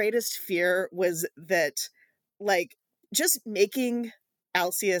my greatest fear was that, like, just making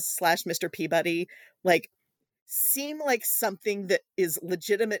Alcius / Mr. Peabody, like, seem like something that is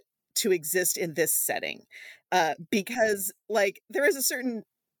legitimate to exist in this setting. Because, like, there is a certain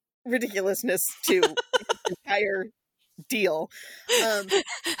ridiculousness to the entire deal.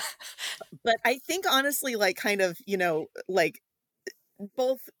 But I think honestly, like, kind of, like,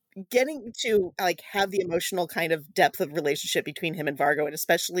 both getting to, like, have the emotional kind of depth of relationship between him and Vargo, and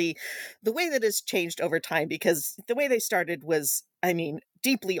especially the way that has changed over time, because the way they started was, I mean,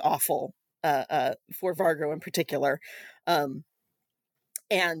 deeply awful for Vargo in particular. And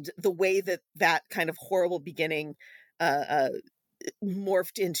the way that kind of horrible beginning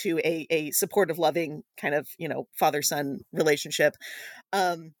morphed into a supportive, loving kind of, father-son relationship.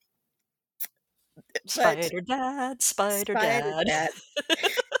 Um, but Spider Dad, Spider Spider Dad. Dad.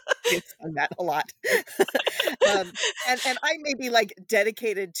 It's on that a lot. And I may be, like,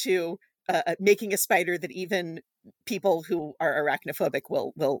 dedicated to making a spider that even people who are arachnophobic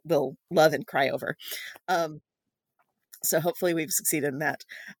will love and cry over. So hopefully we've succeeded in that.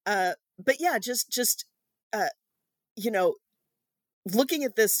 But yeah, just uh, you know, looking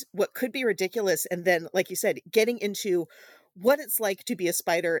at this, what could be ridiculous, and then, like you said, getting into what it's like to be a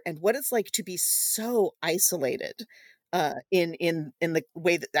spider and what it's like to be so isolated in the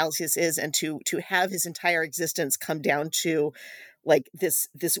way that Alcius is, and to have his entire existence come down to, like, this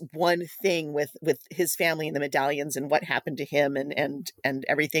one thing with his family and the medallions and what happened to him and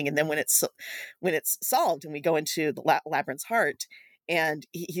everything. And then when it's solved and we go into the Labyrinth's heart, and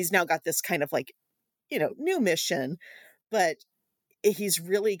he's now got this kind of, like, new mission, but he's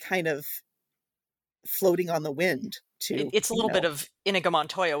really kind of floating on the wind to, It's a little bit of Inigo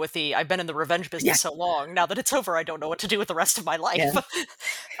Montoya with the I've been in the revenge business so long. Now that it's over, I don't know what to do with the rest of my life.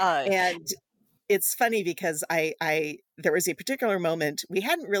 Yeah. And it's funny because there was a particular moment we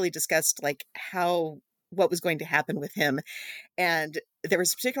hadn't really discussed, like, what was going to happen with him. And there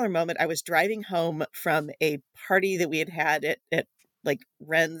was a particular moment I was driving home from a party that we had at like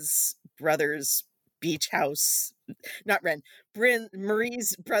Ren's brother's beach house. Not Ren,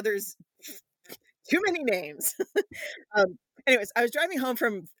 Marie's brother's, too many names. Anyways, I was driving home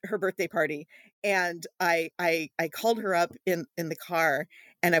from her birthday party, and I called her up in the car,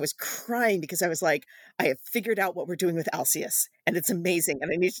 and I was crying because I was like, I have figured out what we're doing with Alcius, and it's amazing.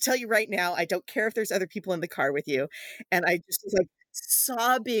 And I need to tell you right now, I don't care if there's other people in the car with you. And I just was like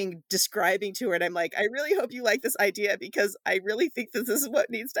sobbing, describing to her, and I'm like, I really hope you like this idea, because I really think this is what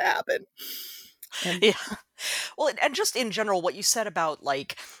needs to happen. Yeah. Well, and just in general, what you said about,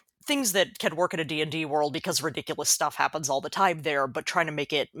 like, things that can work in a D&D world because ridiculous stuff happens all the time there, but trying to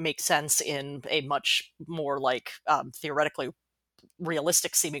make it make sense in a much more, like, theoretically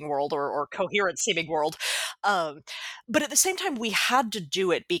realistic seeming world or coherent seeming world. But at the same time, we had to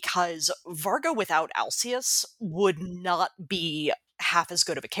do it because Vargo without Alcius would not be half as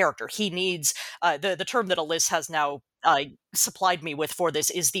good of a character. He needs the term that Alyss has now supplied me with for this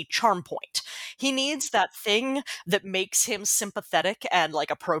is the charm point. He needs that thing that makes him sympathetic and,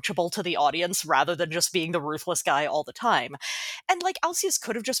 like, approachable to the audience rather than just being the ruthless guy all the time. And, like, Alcius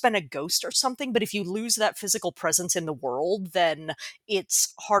could have just been a ghost or something, but if you lose that physical presence in the world, then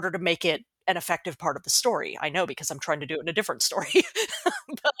it's harder to make it an effective part of the story. I know, because I'm trying to do it in a different story.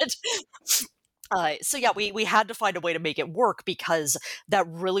 But so yeah, we had to find a way to make it work, because that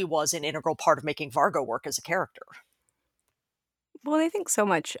really was an integral part of making Vargo work as a character. Well, I think so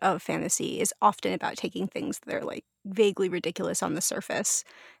much of fantasy is often about taking things that are, like, vaguely ridiculous on the surface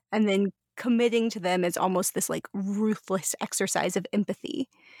and then committing to them as almost this, like, ruthless exercise of empathy.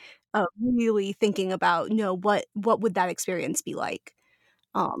 really thinking about, what would that experience be like?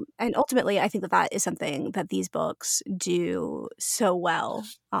 And ultimately, I think that is something that these books do so well.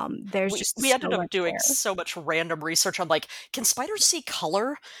 There's We just we so ended up much doing there. so much random research on, like, can spiders see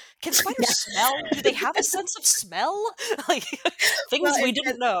color? Can spiders smell? Do they have a sense of smell? Like, Well, things we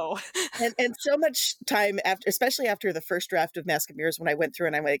didn't know. and so much time after, especially after the first draft of Mask of Mirrors, when I went through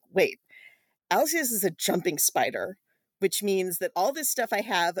and I'm like, wait, Alcius is a jumping spider, which means that all this stuff I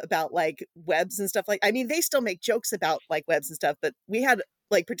have about like webs and stuff, like, I mean, they still make jokes about like webs and stuff, but we had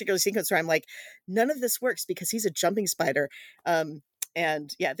like particular sequence where I'm like, none of this works because he's a jumping spider.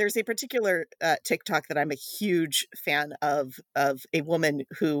 And yeah, there's a particular TikTok that I'm a huge fan of a woman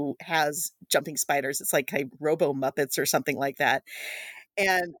who has jumping spiders. It's like Robo Muppets or something like that.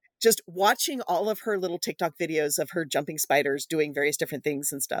 And just watching all of her little TikTok videos of her jumping spiders doing various different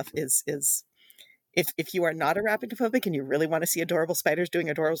things and stuff is if you are not arachnophobic and you really want to see adorable spiders doing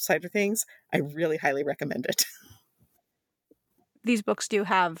adorable spider things, I really highly recommend it. These books do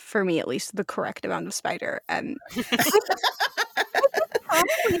have, for me at least, the correct amount of spider. And probably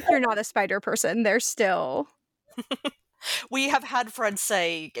if you're not a spider person, they're still... We have had friends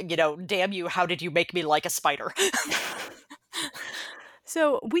say, damn you, how did you make me like a spider?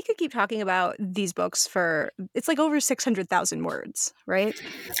 So we could keep talking about these books for, it's like over 600,000 words, right?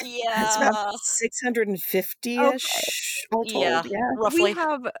 Yeah. It's about 650-ish all told. Yeah, roughly. We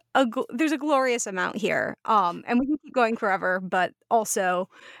have there's a glorious amount here. And we can keep going forever, but also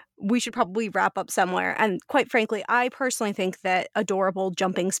we should probably wrap up somewhere. And quite frankly, I personally think that adorable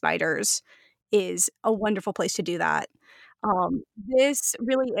jumping spiders is a wonderful place to do that. This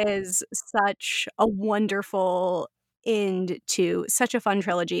really is such a wonderful end to such a fun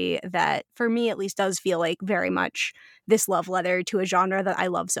trilogy that, for me at least, does feel like very much this love letter to a genre that I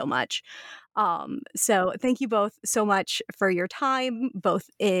love so much. So thank you both so much for your time, both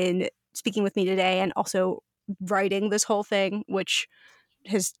in speaking with me today and also writing this whole thing, which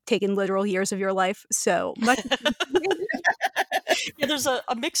has taken literal years of your life. So much. Yeah, there's a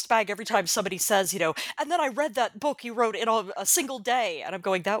mixed bag every time somebody says, and then I read that book you wrote in a single day. And I'm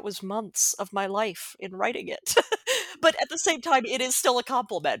going, that was months of my life in writing it. But at the same time, it is still a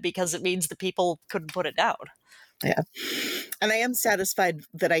compliment because it means the people couldn't put it down. Yeah. And I am satisfied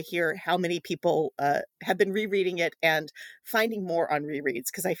that I hear how many people have been rereading it and finding more on rereads,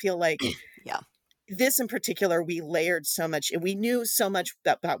 because I feel like this in particular, we layered so much and we knew so much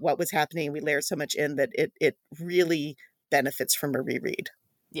about what was happening. We layered so much in that it really benefits from a reread.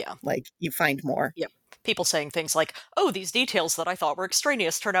 Yeah. Like, you find more. Yep. People saying things like, oh, these details that I thought were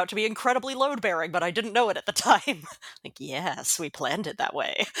extraneous turn out to be incredibly load-bearing, but I didn't know it at the time. Like, yes, we planned it that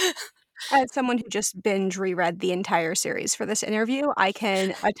way. As someone who just binge reread the entire series for this interview, I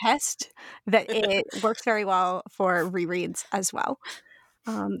can attest that it works very well for rereads as well.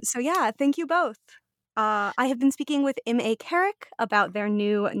 So yeah, thank you both. I have been speaking with M.A. Carrick about their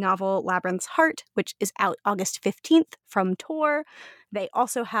new novel, Labyrinth's Heart, which is out August 15th from Tor. They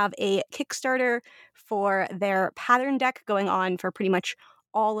also have a Kickstarter for their pattern deck going on for pretty much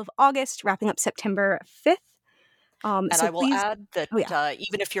all of August, wrapping up September 5th. And so I will add that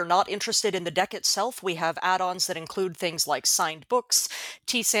even if you're not interested in the deck itself, we have add-ons that include things like signed books,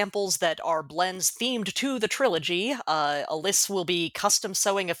 tea samples that are blends themed to the trilogy. Alyssa will be custom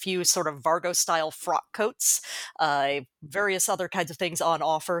sewing a few sort of Vargo-style frock coats, various other kinds of things on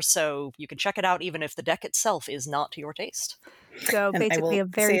offer, so you can check it out even if the deck itself is not to your taste. So And basically a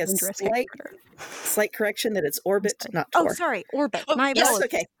very dangerous slight correction that it's Orbit, not Tor. Oh, sorry, Orbit. Oh, My yes,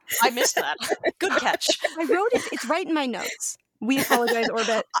 apologies. okay. I missed that. Good catch. I wrote it. It's right in my notes. We apologize,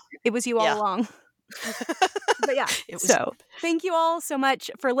 Orbit. It was you all along. But yeah, so thank you all so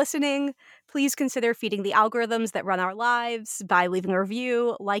much for listening. Please consider feeding the algorithms that run our lives by leaving a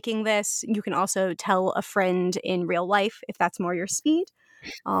review, liking this. You can also tell a friend in real life if that's more your speed.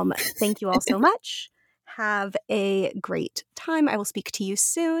 Thank you all so much. Have a great time. I will speak to you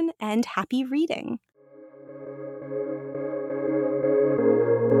soon, and happy reading.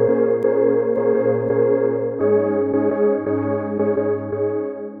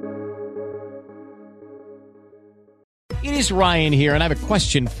 It is Ryan here, and I have a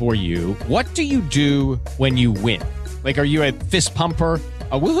question for you. What do you do when you win? Like, are you a fist pumper,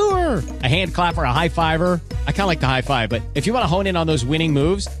 a woohooer, a hand clapper, a high fiver? I kind of like the high five, but if you want to hone in on those winning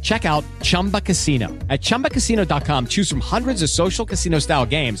moves, check out Chumba Casino. At ChumbaCasino.com, choose from hundreds of social casino-style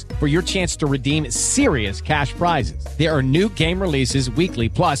games for your chance to redeem serious cash prizes. There are new game releases weekly,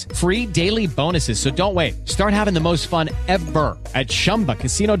 plus free daily bonuses. So don't wait. Start having the most fun ever at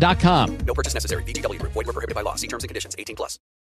ChumbaCasino.com. No purchase necessary. VGW Group. Void where prohibited by law. See terms and conditions. 18+.